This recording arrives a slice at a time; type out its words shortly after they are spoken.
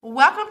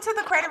Welcome to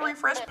the Credit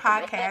Refresh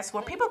Podcast,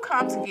 where people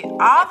come to get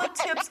all the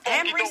tips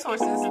and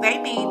resources they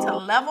need to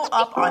level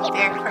up on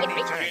their credit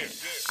journey.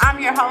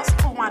 I'm your host,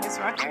 Kiwanis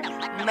Rucker.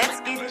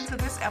 Let's get into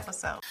this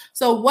episode.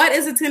 So what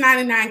is a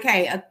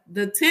 1099-K?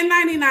 The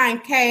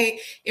 1099-K,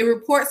 it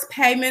reports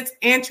payments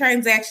and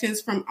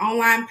transactions from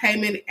online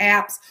payment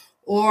apps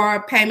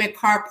or payment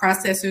card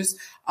processors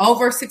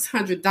over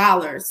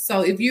 $600.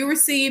 So if you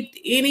received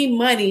any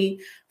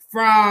money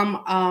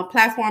from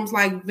platforms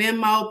like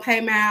Venmo,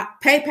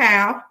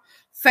 PayPal,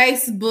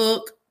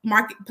 Facebook,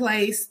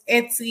 Marketplace,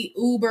 Etsy,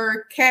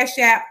 Uber, Cash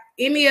App,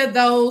 any of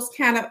those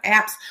kind of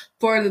apps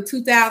for the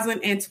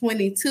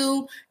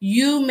 2022,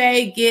 you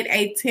may get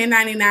a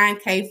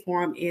 1099-K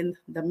form in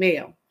the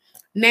mail.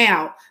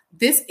 Now,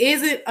 this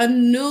isn't a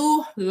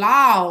new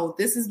law.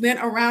 This has been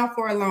around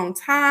for a long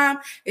time.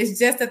 It's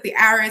just that the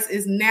IRS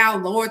is now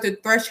lowered the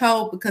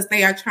threshold because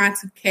they are trying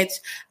to catch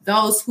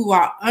those who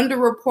are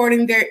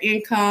underreporting their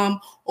income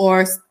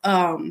or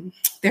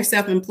their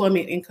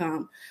self-employment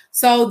income.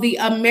 So the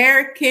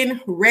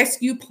American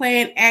Rescue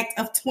Plan Act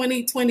of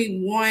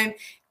 2021,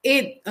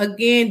 it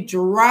again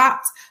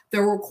dropped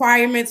the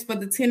requirements for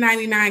the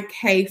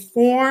 1099-K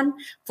form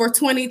for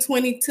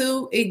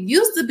 2022. It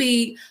used to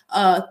be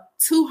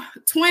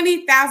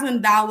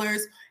 $20,000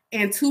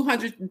 and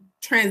 200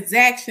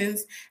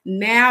 transactions.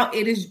 Now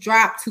it is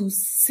dropped to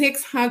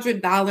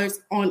 $600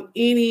 on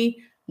any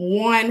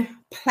one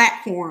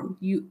platform.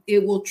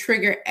 It will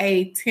trigger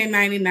a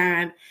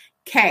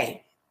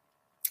 1099-K.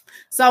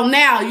 So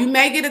now you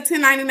may get a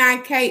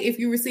 1099-K if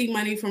you receive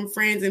money from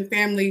friends and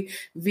family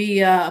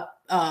via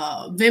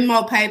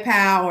Venmo,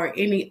 PayPal, or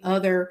any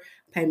other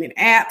payment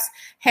apps.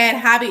 Had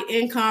hobby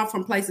income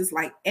from places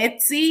like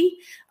Etsy.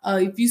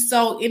 If you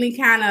sold any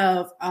kind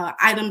of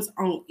items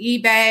on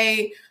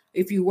eBay,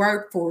 if you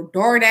worked for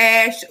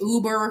DoorDash,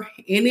 Uber,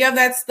 any of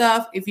that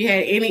stuff, if you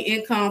had any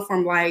income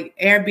from like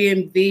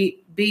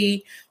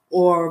Airbnb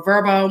or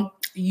Vrbo,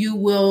 you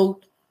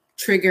will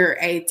trigger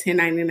a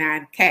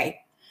 1099-K.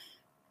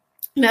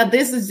 Now,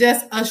 this is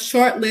just a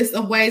short list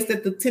of ways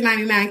that the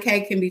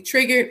 1099-K can be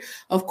triggered.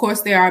 Of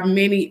course, there are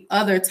many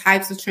other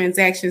types of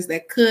transactions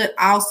that could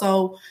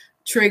also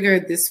trigger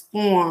this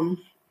form.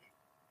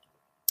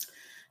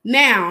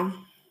 Now,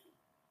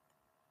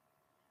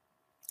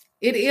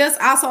 it is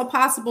also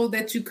possible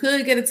that you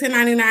could get a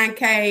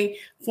 1099-K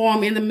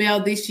form in the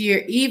mail this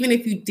year, even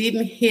if you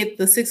didn't hit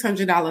the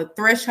 $600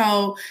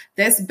 threshold.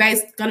 That's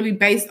going to be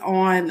based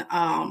on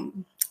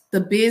the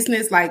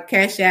business like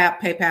Cash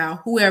App,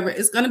 PayPal, whoever.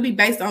 It's going to be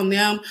based on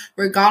them.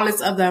 Regardless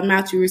of the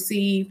amount you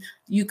receive,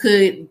 you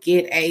could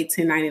get a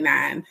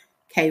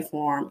 1099-K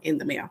form in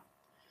the mail.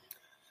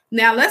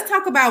 Now, let's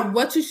talk about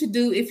what you should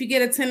do if you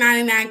get a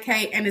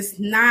 1099-K and it's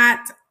not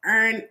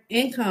earned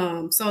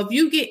income. So if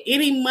you get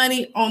any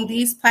money on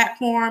these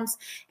platforms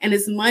and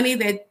it's money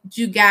that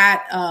you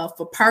got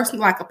for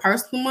personal, like a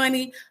personal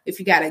money, if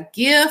you got a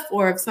gift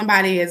or if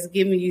somebody has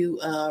given you,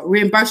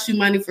 reimbursed you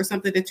money for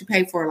something that you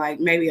paid for, like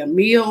maybe a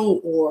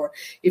meal, or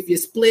if you're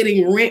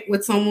splitting rent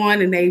with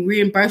someone and they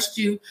reimbursed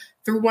you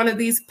through one of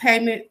these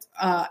payment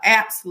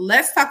apps,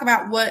 let's talk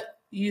about what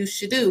you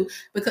should do,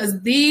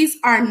 because these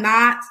are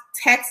not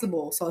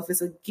taxable. So if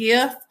it's a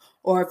gift,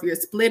 or if you're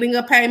splitting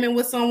a payment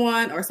with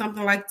someone or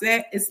something like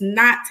that, it's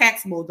not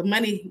taxable. The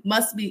money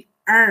must be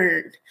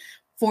earned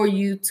for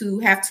you to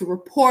have to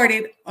report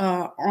it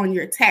on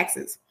your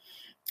taxes.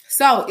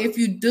 So if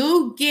you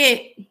do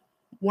get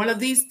one of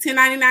these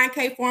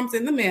 1099-K forms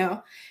in the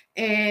mail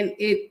and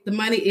the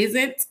money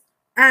isn't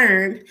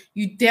earned,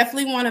 you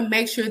definitely want to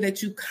make sure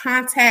that you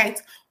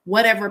contact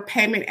whatever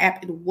payment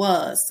app it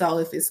was. So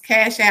if it's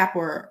Cash App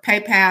or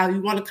PayPal, you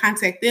want to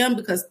contact them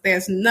because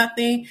there's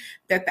nothing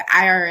that the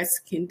IRS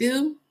can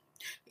do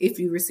if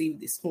you receive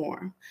this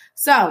form.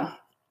 So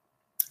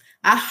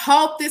I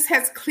hope this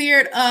has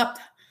cleared up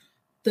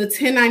the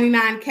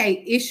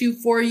 1099-K issue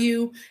for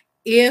you.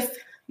 If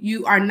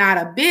you are not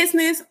a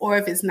business or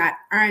if it's not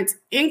earned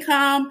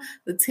income,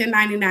 the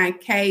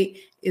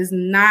 1099-K is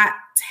not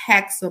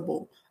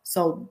taxable.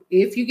 So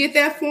if you get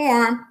that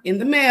form in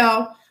the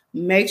mail,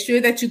 make sure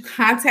that you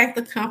contact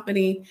the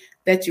company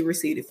that you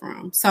received it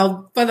from.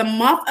 So for the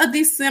month of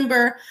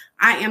December,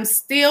 I am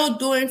still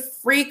doing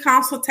free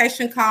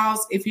consultation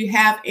calls. If you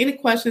have any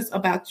questions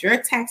about your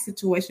tax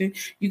situation,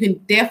 you can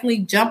definitely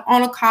jump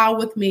on a call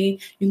with me.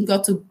 You can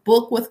go to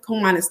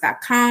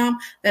bookwithkiwanis.com.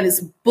 That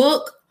is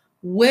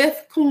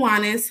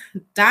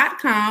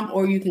bookwithkiwanis.com,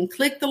 or you can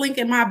click the link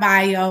in my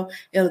bio.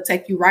 It'll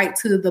take you right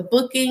to the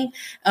booking,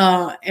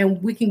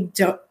 and we can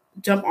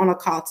jump on a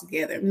call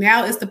together.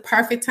 Now is the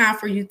perfect time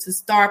for you to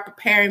start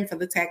preparing for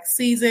the tax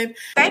season.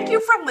 Thank you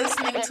for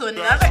listening to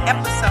another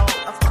episode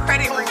of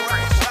Credit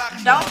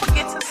Refresh. Don't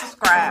forget to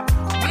subscribe.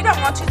 We don't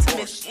want you to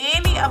miss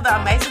any of the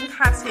amazing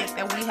content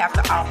that we have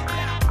to offer.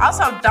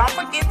 Also, don't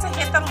forget to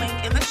hit the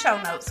link in the show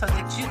notes so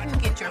that you can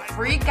get your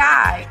free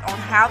guide on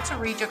how to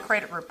read your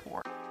credit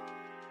report.